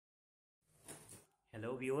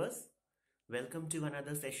viewers, welcome to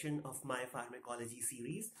another session of my pharmacology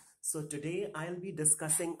series. So today I'll be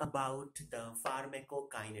discussing about the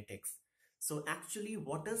pharmacokinetics. So actually,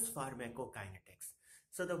 what is pharmacokinetics?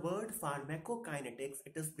 So the word pharmacokinetics,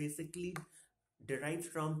 it is basically derived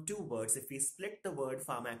from two words. If we split the word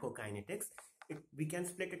pharmacokinetics, we can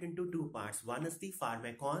split it into two parts. One is the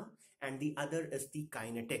pharmakon and the other is the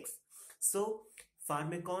kinetics. So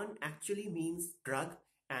pharmakon actually means drug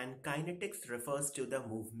and kinetics refers to the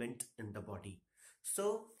movement in the body.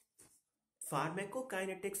 So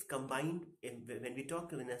pharmacokinetics combined, when we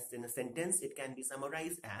talk in a sentence, it can be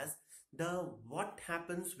summarized as what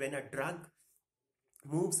happens when a drug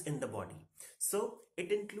moves in the body. So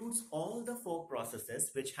it includes all the four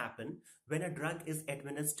processes which happen when a drug is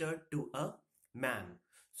administered to a man.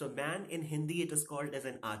 So man in Hindi, it is called as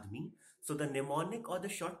an admi. So the mnemonic or the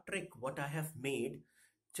short trick what I have made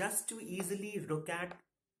just to easily look at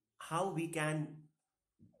how we can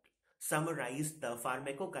summarize the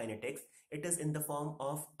pharmacokinetics, it is in the form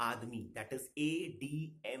of ADME, that is A,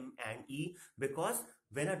 D, M and E, because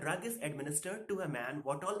when a drug is administered to a man,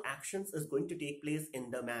 what all actions is going to take place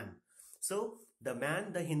in the man. So the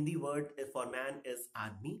man, the Hindi word for man is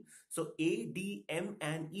ADME. So A, D, M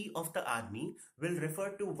and E of the ADME will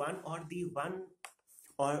refer to one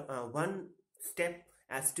step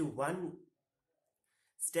as to one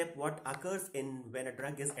step what occurs in when a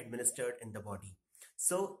drug is administered in the body.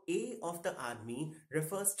 So A of the ADME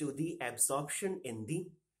refers to the absorption in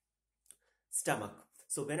the stomach.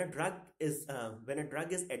 So when a drug is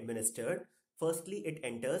administered, firstly it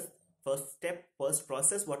enters. First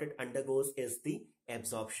process what it undergoes is the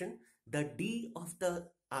absorption. The D of the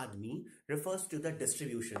ADME refers to the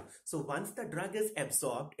distribution. So once the drug is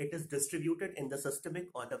absorbed, it is distributed in the systemic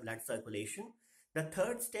or the blood circulation. The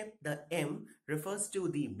third step, the M, refers to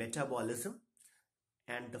the metabolism.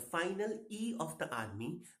 And the final E of the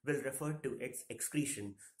ADME will refer to its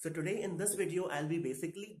excretion. So today in this video, I'll be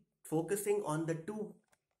basically focusing on the two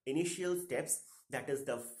initial steps. That is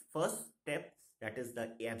the first step, that is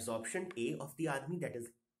the absorption, A of the ADME, that is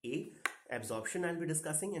A. Absorption I'll be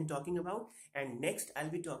discussing and talking about. And next I'll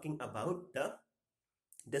be talking about the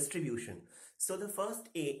distribution. So the first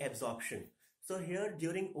A, absorption. So here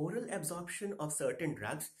during oral absorption of certain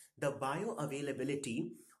drugs, the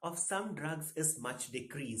bioavailability of some drugs is much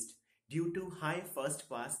decreased due to high first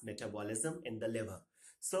pass metabolism in the liver.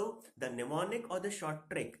 So the mnemonic or the short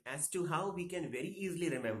trick as to how we can very easily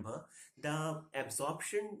remember the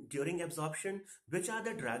absorption, during absorption, which are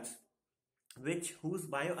the drugs whose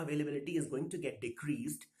bioavailability is going to get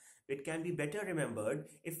decreased, it can be better remembered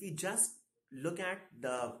if we just look at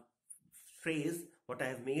the phrase what I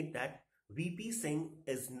have made, that VP Singh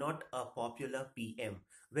is not a popular PM,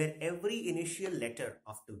 where every initial letter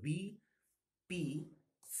of the VP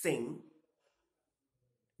Singh,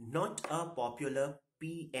 not a popular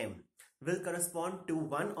PM, will correspond to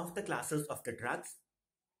one of the classes of the drugs,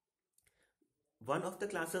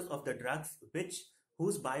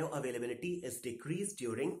 whose bioavailability is decreased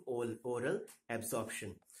during oral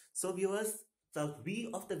absorption. So viewers, the V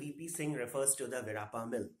of the VP Singh refers to the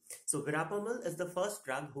verapamil. So verapamil is the first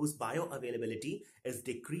drug whose bioavailability is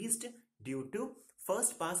decreased due to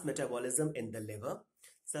first pass metabolism in the liver.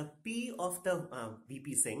 So P of the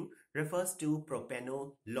VP Singh refers to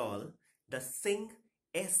propranolol. The Singh,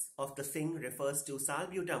 S of the Singh refers to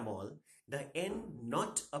salbutamol. The N,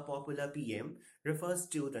 not a popular PM, refers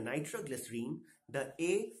to the nitroglycerine. The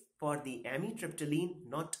A for the amitriptyline,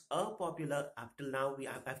 not a popular, up till now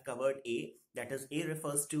I've covered A, that is A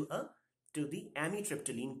refers to the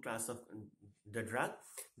amitriptyline class of the drug.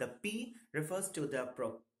 The P refers to the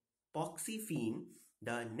propoxyphene.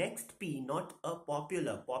 The next P, not a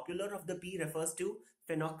popular of the P refers to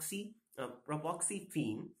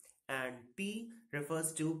propoxyphene, and P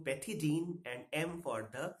refers to pethidine, and M for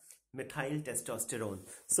the methyl testosterone.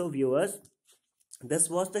 So viewers, this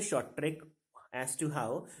was the short trick as to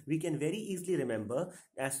how we can very easily remember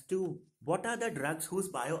as to what are the drugs whose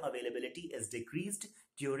bioavailability is decreased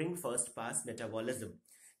during first pass metabolism.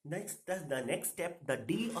 Next, the next step, the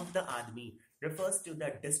D of the ADME, refers to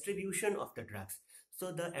the distribution of the drugs.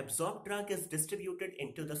 So the absorbed drug is distributed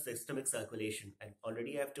into the systemic circulation, and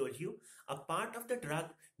already I have told you a part of the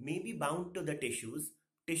drug may be bound to the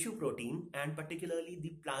tissue protein, and particularly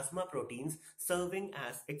the plasma proteins serving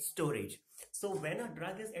as its storage. So when a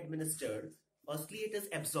drug is administered, firstly it is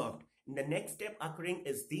absorbed. The next step occurring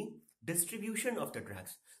is the distribution of the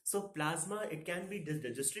drugs. So plasma, it can be the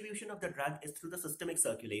distribution of the drug is through the systemic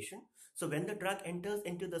circulation. So when the drug enters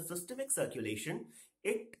into the systemic circulation,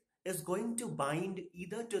 it is going to bind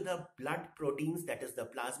either to the blood proteins, that is the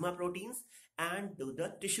plasma proteins, and to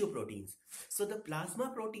the tissue proteins. So the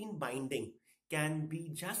plasma protein binding can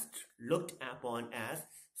be just looked upon as,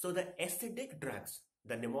 so the acidic drugs,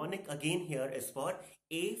 the mnemonic again here is for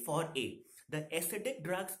A for A. The acidic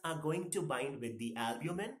drugs are going to bind with the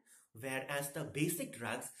albumin, whereas the basic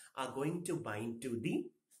drugs are going to bind to the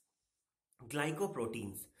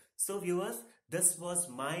glycoproteins. So viewers, this was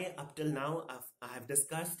my up till now I have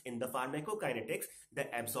discussed in the pharmacokinetics, the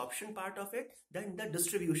absorption part of it, then the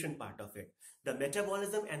distribution part of it, the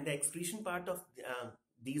metabolism and the excretion part of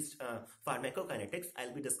these pharmacokinetics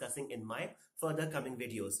I'll be discussing in my further coming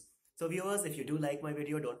videos. So viewers, if you do like my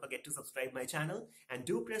video, don't forget to subscribe my channel and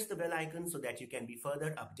do press the bell icon so that you can be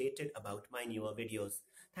further updated about my newer videos.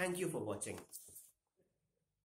 Thank you for watching.